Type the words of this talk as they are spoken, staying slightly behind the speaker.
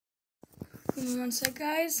Give me one sec,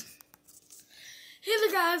 guys. Hey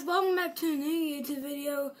there, guys. Welcome back to a new YouTube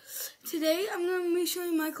video. Today, I'm going to be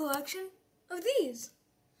showing my collection of these.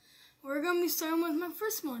 We're going to be starting with my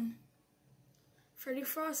first one. Freddy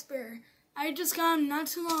Frostbear. I just got them not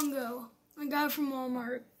too long ago. I got it from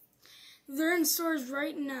Walmart. They're in stores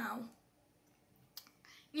right now.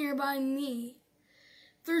 Nearby me.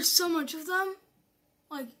 There's so much of them.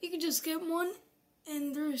 Like, you could just get one,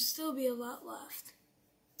 and there'll still be a lot left.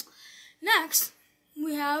 Next,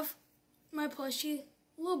 we have my plushie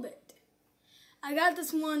Little Bit. I got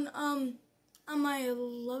this one on my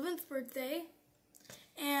 11th birthday,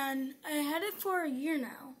 and I had it for a year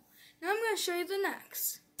now. Now I'm going to show you the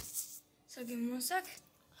next. So give me one sec.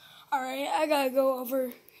 Alright, I gotta go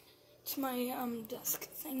over to my desk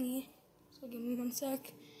thingy. So give me one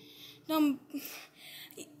sec.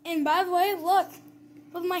 And by the way, look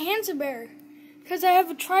my hands are bare because I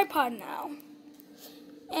have a tripod now.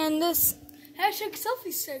 And this hashtag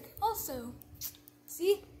selfie stick also.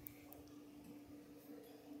 See?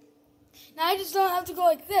 Now I just don't have to go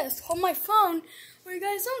like this. Hold my phone where you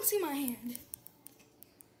guys don't see my hand.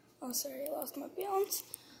 Oh, sorry, I lost my balance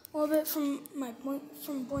a little bit from my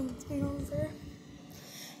pointing over there.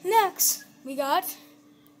 Next, we got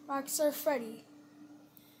Rockstar Freddy.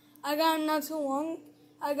 I got him not too long.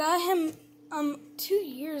 I got him 2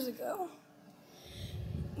 years ago.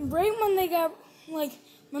 Right when they got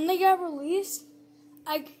released,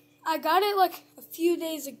 I got it like a few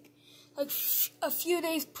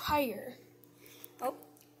days prior. Oh,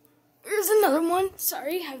 here's another one.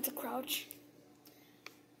 Sorry, I have to crouch.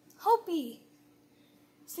 Hopi,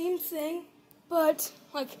 same thing, but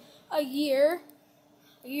like a year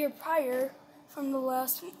prior from the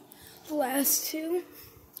last two.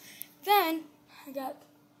 Then I got.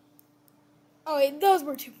 Oh wait, those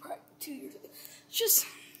were 2 years ago.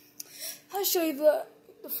 I'll show you the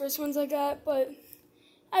first ones I got, but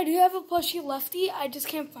I do have a plushie Lefty. I just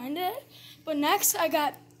can't find it. But next, I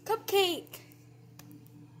got Cupcake.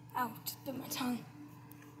 Ow, just bit my tongue.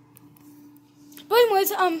 But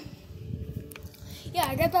anyways, yeah,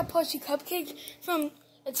 I got that plushie Cupcake from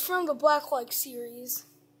the Black series.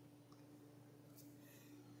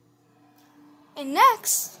 And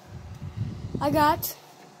next, I got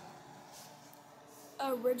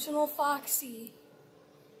Original Foxy.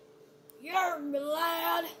 Yeah,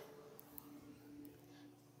 lad.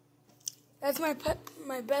 That's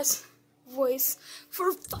my best voice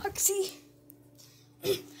for Foxy.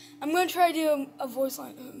 I'm gonna try to do a voice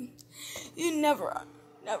line. You never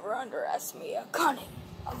underestimate a cunning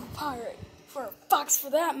of a pirate, for a fox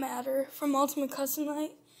for that matter, from Ultimate Custom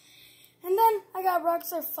Night. And then I got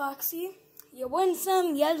Rockstar Foxy. You win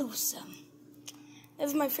some, you lose some.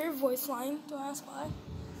 That's my favorite voice line. Don't ask why.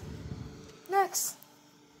 Next.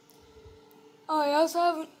 Oh, I also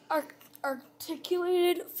have an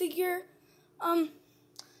articulated figure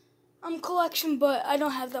collection, but I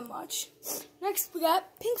don't have that much. Next, we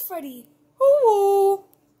got Pink Freddy. Ooh.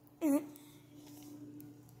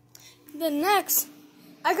 Then next,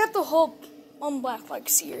 I got the whole Black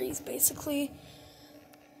series, basically.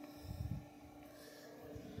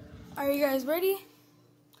 Are you guys ready?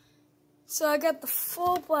 So I got the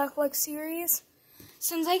full Black series.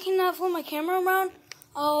 Since I cannot flip my camera around,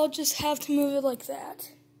 I'll just have to move it like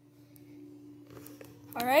that.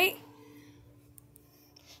 Alright?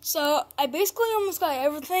 So, I basically almost got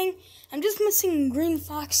everything. I'm just missing Green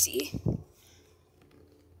Foxy.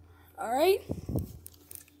 Alright?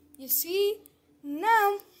 You see?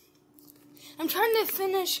 Now, I'm trying to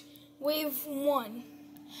finish Wave 1.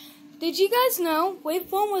 Did you guys know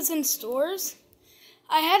Wave 1 was in stores?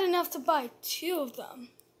 I had enough to buy 2 of them.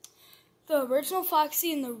 The Original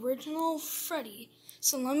Foxy and the Original Freddy.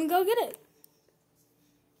 So let me go get it.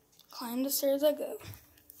 Climb the stairs I go.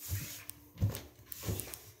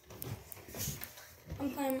 I'm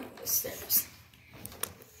climbing the stairs.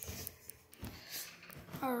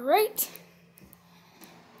 Alright.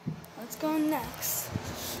 Let's go next.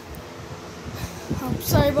 I'm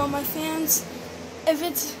sorry about my fans. If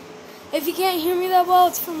you can't hear me that well,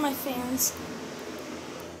 it's from my fans.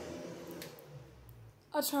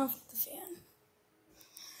 I'll turn off the fan.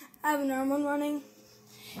 I have another one running.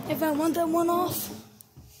 If I want that one off.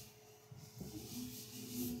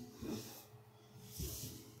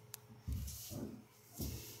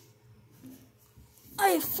 I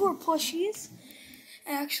have 4 plushies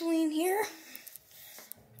actually in here.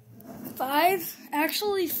 5,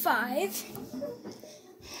 actually 5.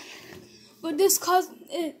 But it's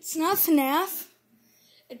not FNAF,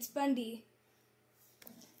 it's Bendy.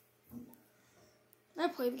 I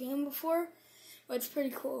played the game before, but it's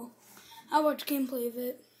pretty cool. I watched gameplay of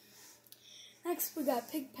it. Next, we got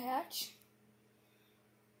Pig Patch.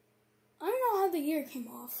 I don't know how the ear came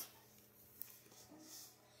off.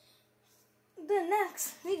 Then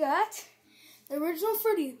next, we got the original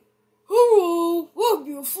Freddy. Hello, what a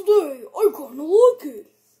beautiful day. I kinda like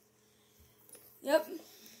it. Yep.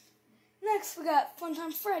 Next, we got Fun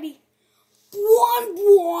Time Freddy.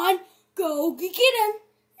 One, go get him.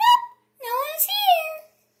 Nope, no one's here.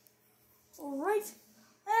 Alright.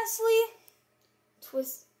 Lastly,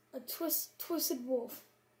 Twisted Wolf.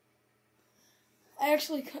 I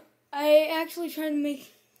actually tried to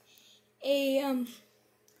make a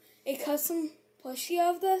custom plushie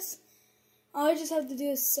out of this. All I just have to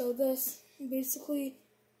do is sew this. Basically,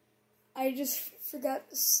 I just forgot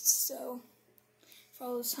to sew for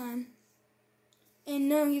all this time. And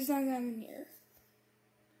no, he's not gonna have an ear.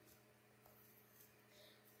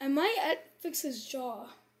 I might fix his jaw,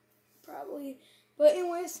 probably. But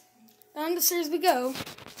anyways, down the stairs we go.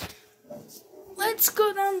 Let's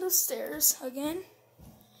go down the stairs again.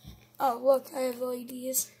 Oh, look, I have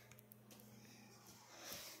LEDs.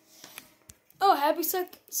 Oh, happy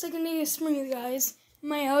second day of spring, guys.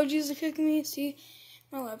 My allergies are kicking me. See,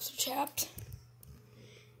 my lips are chapped.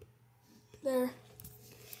 There.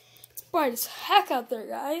 It's bright as heck out there,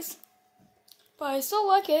 guys. But I still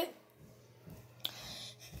like it.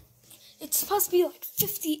 It's supposed to be like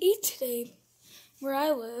 58 today, where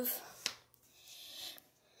I live.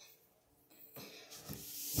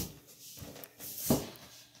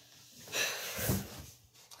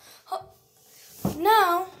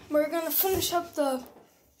 Now, we're going to finish up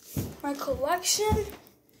my collection.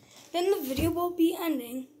 Then the video will be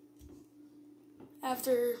ending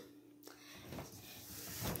after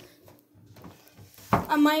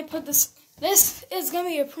I might put this is going to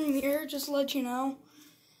be a premiere, just to let you know.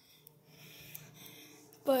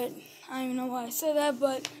 But I don't even know why I said that,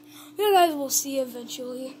 but you guys will see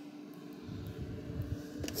eventually.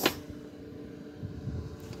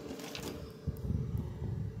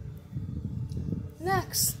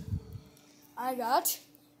 Next, I got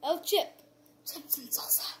chips and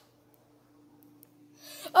salsa.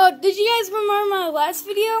 Oh, did you guys remember my last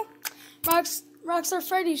video? Rockstar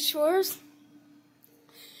Freddy Shores?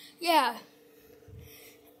 Yeah.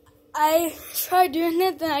 I tried doing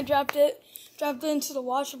it, then I dropped it into the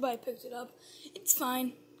washer, but I picked it up. It's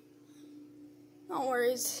fine. No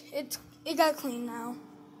worries. It got clean now.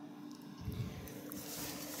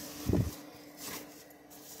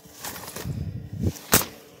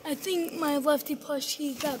 I think my lefty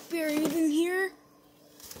plushie got buried in here.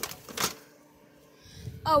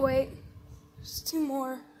 Oh wait, there's two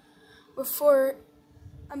more before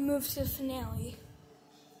I move to the finale.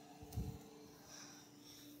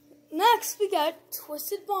 Next, we got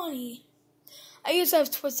Twisted Bonnie. I used to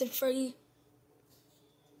have Twisted Freddy,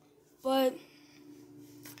 but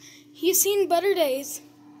he's seen better days.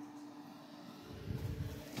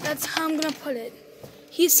 That's how I'm gonna put it.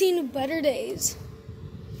 He's seen better days.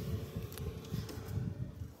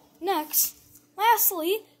 Next,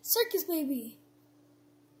 lastly, Circus Baby.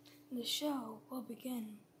 The show will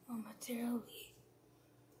begin momentarily.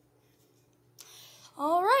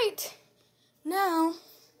 Alright, now,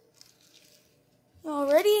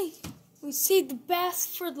 y'all ready? We saved the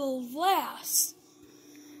best for the last.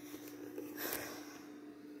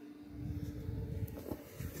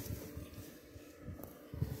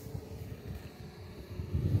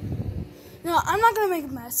 No, I'm not going to make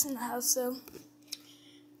a mess in the house, so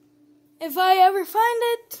if I ever find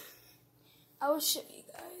it, I will show you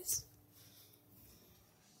guys.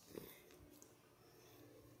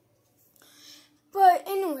 But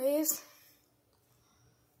anyways,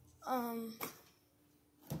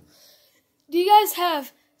 do you guys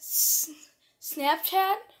have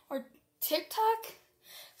Snapchat or TikTok?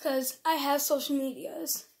 Because I have social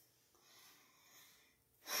medias.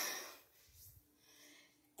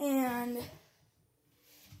 And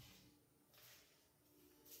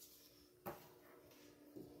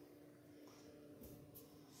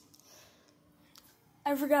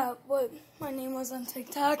I forgot what my name was on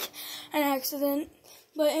TikTok, an accident.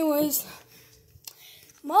 But anyways,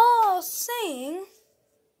 while saying,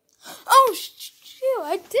 oh shoot,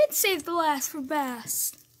 I did save the last for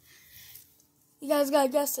best. You guys gotta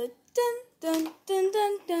guess it. Dun dun dun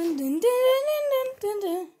dun dun dun dun dun dun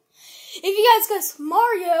dun. If you guys guess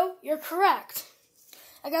Mario, you're correct.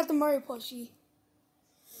 I got the Mario plushie.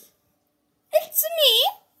 It's me,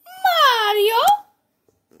 Mario.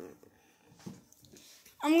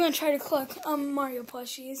 I'm gonna try to collect Mario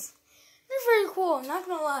plushies. They're very cool, not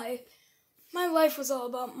gonna lie. My life was all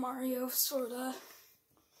about Mario, sorta.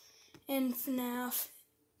 And FNAF.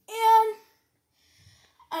 And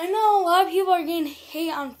I know a lot of people are getting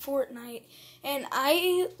hate on Fortnite. And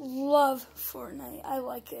I love Fortnite. I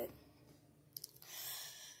like it.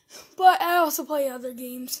 But I also play other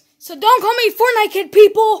games. So don't call me Fortnite Kid,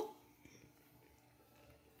 people!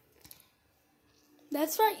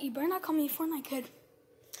 That's right, you better not call me Fortnite Kid.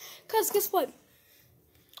 Because guess what?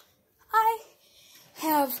 I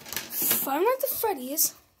have Five Nights at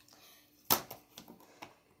Freddy's.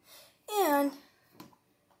 And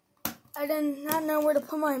I did not know where to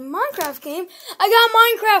put my Minecraft game. I got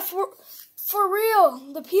Minecraft for real.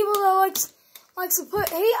 The people that likes to put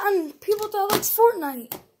hate on people that likes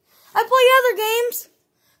Fortnite. I play other games.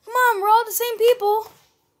 Come on, we're all the same people.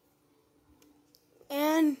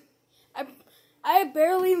 And I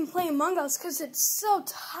barely even play Among Us because it's so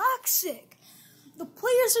toxic. The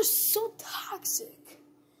players are so toxic.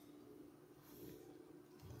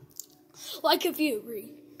 Like if you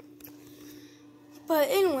agree. But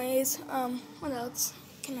anyways, what else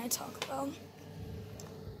can I talk about?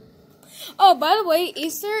 Oh, by the way,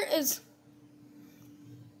 Easter is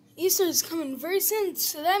coming very soon,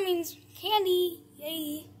 so that means candy.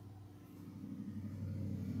 Yay.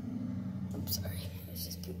 I'm sorry. There's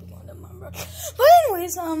just people going down my road. But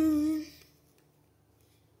anyways, I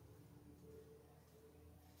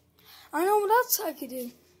don't know what else I could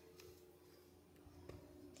do.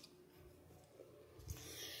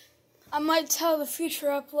 I might tell the future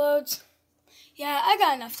uploads. Yeah, I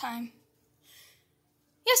got enough time.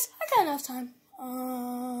 Yes, I got enough time.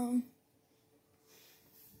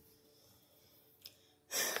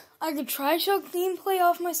 I could try to show gameplay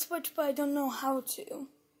off my Switch, but I don't know how to.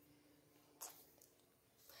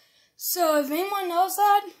 So if anyone knows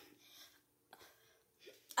that,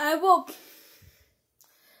 I will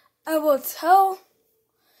tell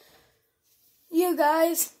you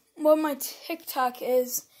guys what my TikTok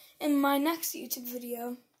is in my next YouTube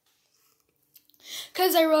video.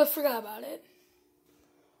 Because I really forgot about it.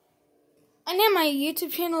 I named my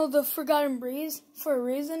YouTube channel The Forgotten Breeze for a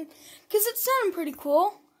reason. Because it sounded pretty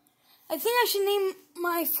cool. I think I should name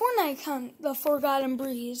my Fortnite account The Forgotten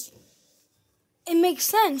Breeze. It makes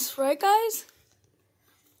sense, right guys?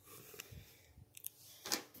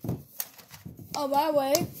 Oh, by the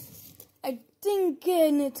way, I didn't get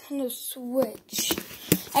a Nintendo Switch.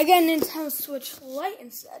 I got a Nintendo Switch Lite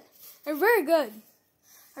instead. They're very good.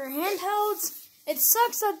 They're handhelds. It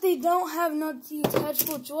sucks that they don't have no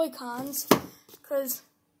detachable Joy-Cons. Because,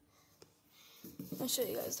 I'll show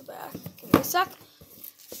you guys the back. Give me a sec.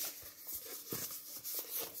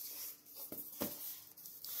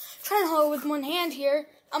 Trying to hold it with one hand here.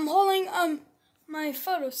 I'm holding my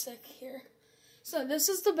photo stick here. So this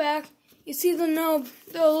is the back. You see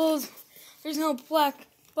there's no black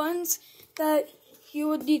buttons that you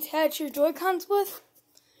would detach your Joy-Cons with?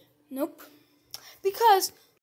 Nope. Because